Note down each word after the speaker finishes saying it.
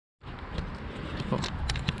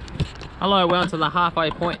Hello, welcome to the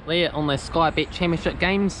halfway point there on the Sky Bet Championship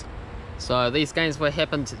games. So these games were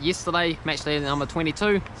happened yesterday, matchday number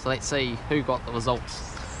 22. So let's see who got the results.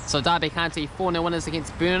 So Derby County 4-0 winners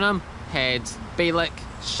against Burnham had Bielik,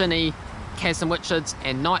 Shinnie, Cavan Wright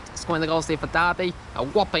and Knight scoring the goals there for Derby. A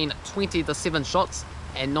whopping 20-7 shots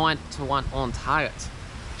and 9-1 on target.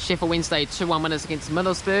 Sheffield Wednesday 2-1 winners against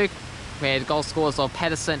Middlesbrough. We had goal scores of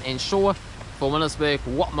Patterson and Shaw. For Middlesbrough,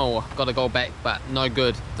 Watmore got a goal back, but no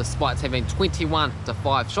good, despite having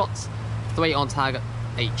 21-5 shots, 3 on target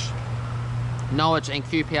each. Norwich and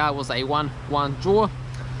QPR was a 1-1 draw.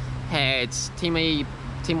 Had Timai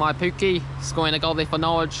Puki scoring a goal there for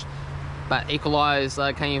Norwich, but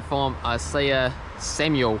equaliser came from Isaiah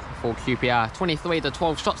Samuel for QPR.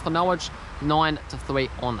 23-12 shots for Norwich, 9-3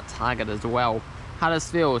 on target as well.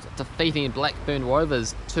 Huddersfield defeating Blackburn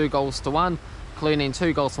Rovers 2-1, including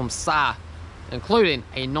 2 goals from Sarr, including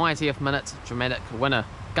a 90th minute dramatic winner.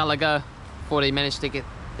 Gallagher, Footy managed to get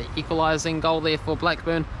the equalising goal there for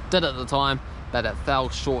Blackburn, did at the time, but it fell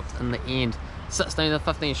short in the end.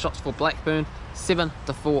 16-15 shots for Blackburn,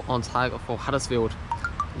 7-4 on target for Huddersfield.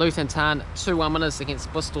 Luton Town 2-1 winners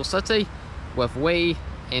against Bristol City with Wee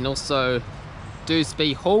and also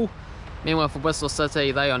Dewsbury Hall. Meanwhile for Bristol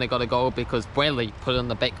City, they only got a goal because Bradley put in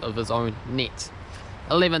the back of his own net.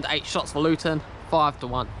 11-8 shots for Luton,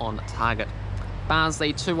 5-1 on target.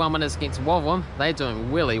 Barnsley 2-1 winners against Rotherham. They're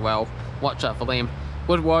doing really well. Watch out for them.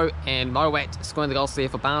 Woodrow and Mowat scoring the goals there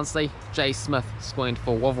for Barnsley. Jay Smith scoring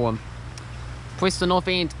for Rotherham. Preston North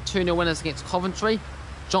End 2-0 winners against Coventry.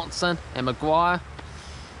 Johnson and Maguire.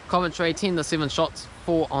 Coventry 10-7 shots,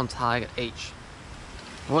 4 on target each.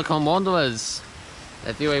 Wycombe Wanderers,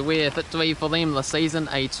 a very rare victory for them this season.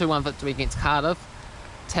 A 2-1 victory against Cardiff.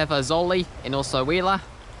 Tafazoli and also Wheeler.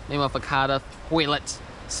 Meanwhile for Cardiff, Wheelit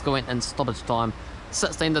scoring in stoppage time.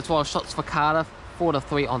 16-12 shots for Cardiff,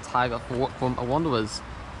 4-3 on target for Wycombe Wanderers.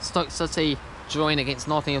 Stoke City drawing against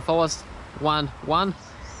Nottingham Forest, 1-1.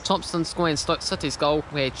 Thompson scoring Stoke City's goal.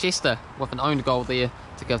 We had Chester with an own goal there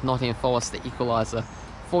to give Nottingham Forest the equaliser.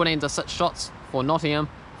 14-6 shots for Nottingham,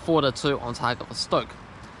 4-2 on target for Stoke.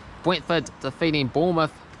 Brentford defeating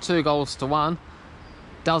Bournemouth 2-1.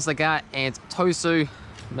 Dalziger and Tosu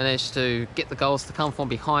managed to get the goals to come from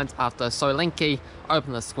behind after Solanke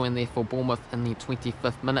opened the scoring there for Bournemouth in the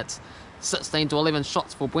 25th minute. 16-11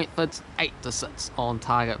 shots for Brentford, 8-6 on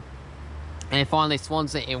target. And finally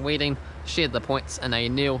Swansea and Reading shared the points in a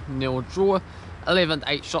 0-0 draw.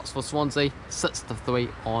 11-8 shots for Swansea, 6-3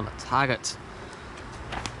 on target.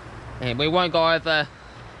 And we won't go over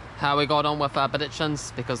how we got on with our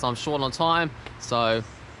predictions because I'm short on time, so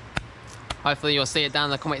hopefully you'll see it down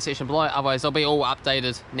in the comment section below. Otherwise, they'll be all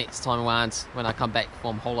updated next time around when I come back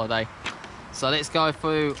from holiday. So let's go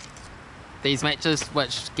through these matches,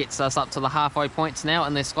 which gets us up to the halfway points now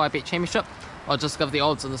in the Sky Bet Championship. I'll just give the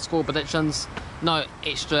odds and the score predictions. No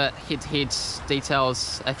extra head-to-head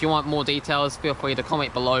details. If you want more details, feel free to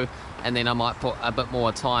comment below, and then I might put a bit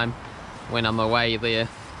more time when I'm away there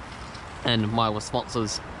in my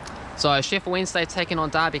responses. So Sheffield Wednesday taking on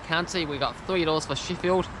Derby County. We got $3 for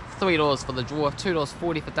Sheffield, $3 for the draw,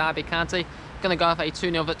 $2.40 for Derby County. Going to go for a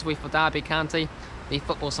 2-0 victory for Derby County. The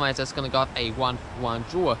football simulator is going to go for a 1-1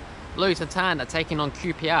 draw. Luton Town are taking on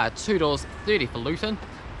QPR, $2.30 for Luton,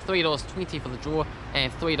 $3.20 for the draw,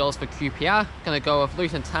 and $3 for QPR. Going to go with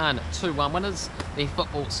Luton Town 2-1 winners. The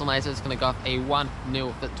football simulator is going to go for a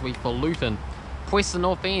 1-0 victory for Luton. Preston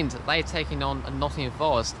North End, they're taking on Nottingham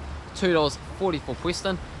Forest, $2.40 for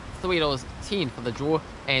Preston, $3.10 for the draw,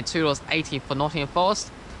 and $2.80 for Nottingham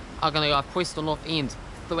Forest. I'm going to go with Preston North End,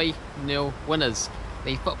 3-0 winners.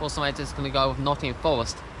 The football simulator is going to go with Nottingham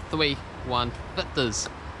Forest, 3-1 victors.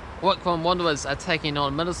 Wycombe Wanderers are taking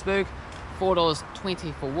on Middlesbrough,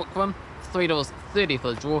 $4.20 for Wycombe, $3.30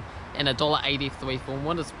 for the draw, and $1.83 for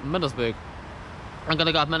Middlesbrough. I'm going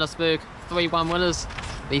to go with Middlesbrough, 3-1 winners.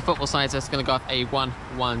 The football simulator is going to go with a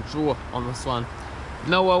 1-1 draw on this one.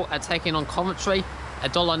 Millwall are taking on Coventry,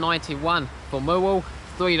 $1.91 for Millwall,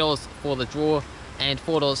 $3 for the draw, and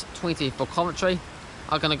 $4.20 for Coventry.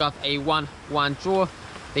 I'm going to go with a 1-1 draw.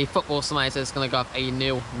 The football simulator is going to go with a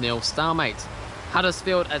 0-0 stalemate.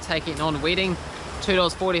 Huddersfield are taking on Reading,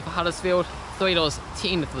 $2.40 for Huddersfield,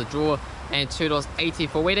 $3.10 for the draw, and $2.80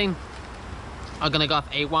 for Reading. I'm going to go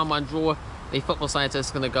with a 1-1 draw. The football simulator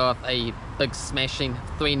is going to go with a big smashing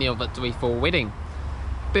 3-0 victory for Reading.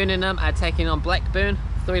 Birmingham are taking on Blackburn,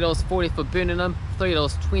 $3.40 for Birmingham,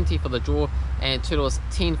 $3.20 for the draw, and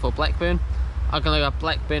 $2.10 for Blackburn. I'm going to go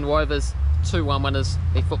Blackburn Rovers, 2-1 winners.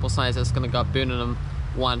 The football simulator is going to go Birmingham,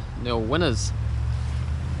 1-0 winners.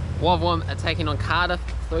 Rotherham are taking on Cardiff,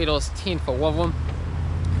 $3.10 for Rotherham,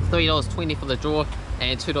 $3.20 for the draw,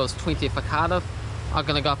 and $2.20 for Cardiff. I'm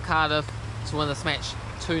going to go with Cardiff to win this match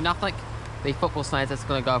 2-0. The Football Saints is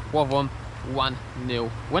going to go with Rotherham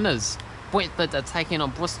 1-0 winners. Brentford are taking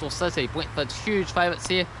on Bristol City. Brentford huge favourites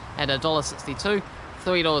here at $1.62.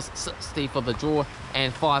 $3.60 for the draw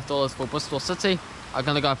and $5 for Bristol City. I'm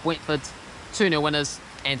going to go with Brentford 2-0 winners,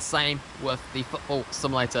 and same with the Football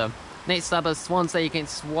Simulator. Next up is Swansea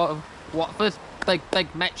against Watford.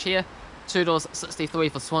 Big match here.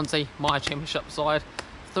 $2.63 for Swansea, my championship side.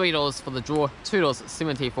 $3 for the draw,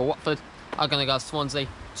 $2.70 for Watford. I'm going to go Swansea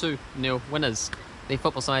 2-0 winners. The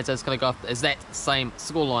Football Simulator is going to go is that same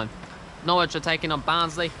scoreline. Norwich are taking on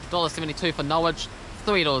Barnsley. $1.72 for Norwich,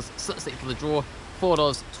 $3.60 for the draw,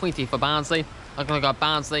 $4.20 for Barnsley. I'm going to go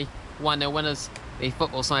Barnsley 1-0 winners. The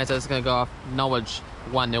Football Simulator is going to go off Norwich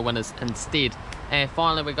 1-0 winners instead. And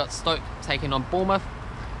finally we got Stoke taking on Bournemouth.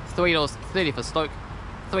 $3.30 for Stoke,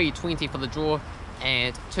 $3.20 for the draw,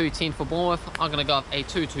 and $2.10 for Bournemouth. I'm going to go with a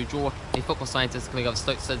 2-2 draw. The Football Simulator is going to go with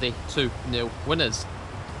Stoke City 2-0 winners.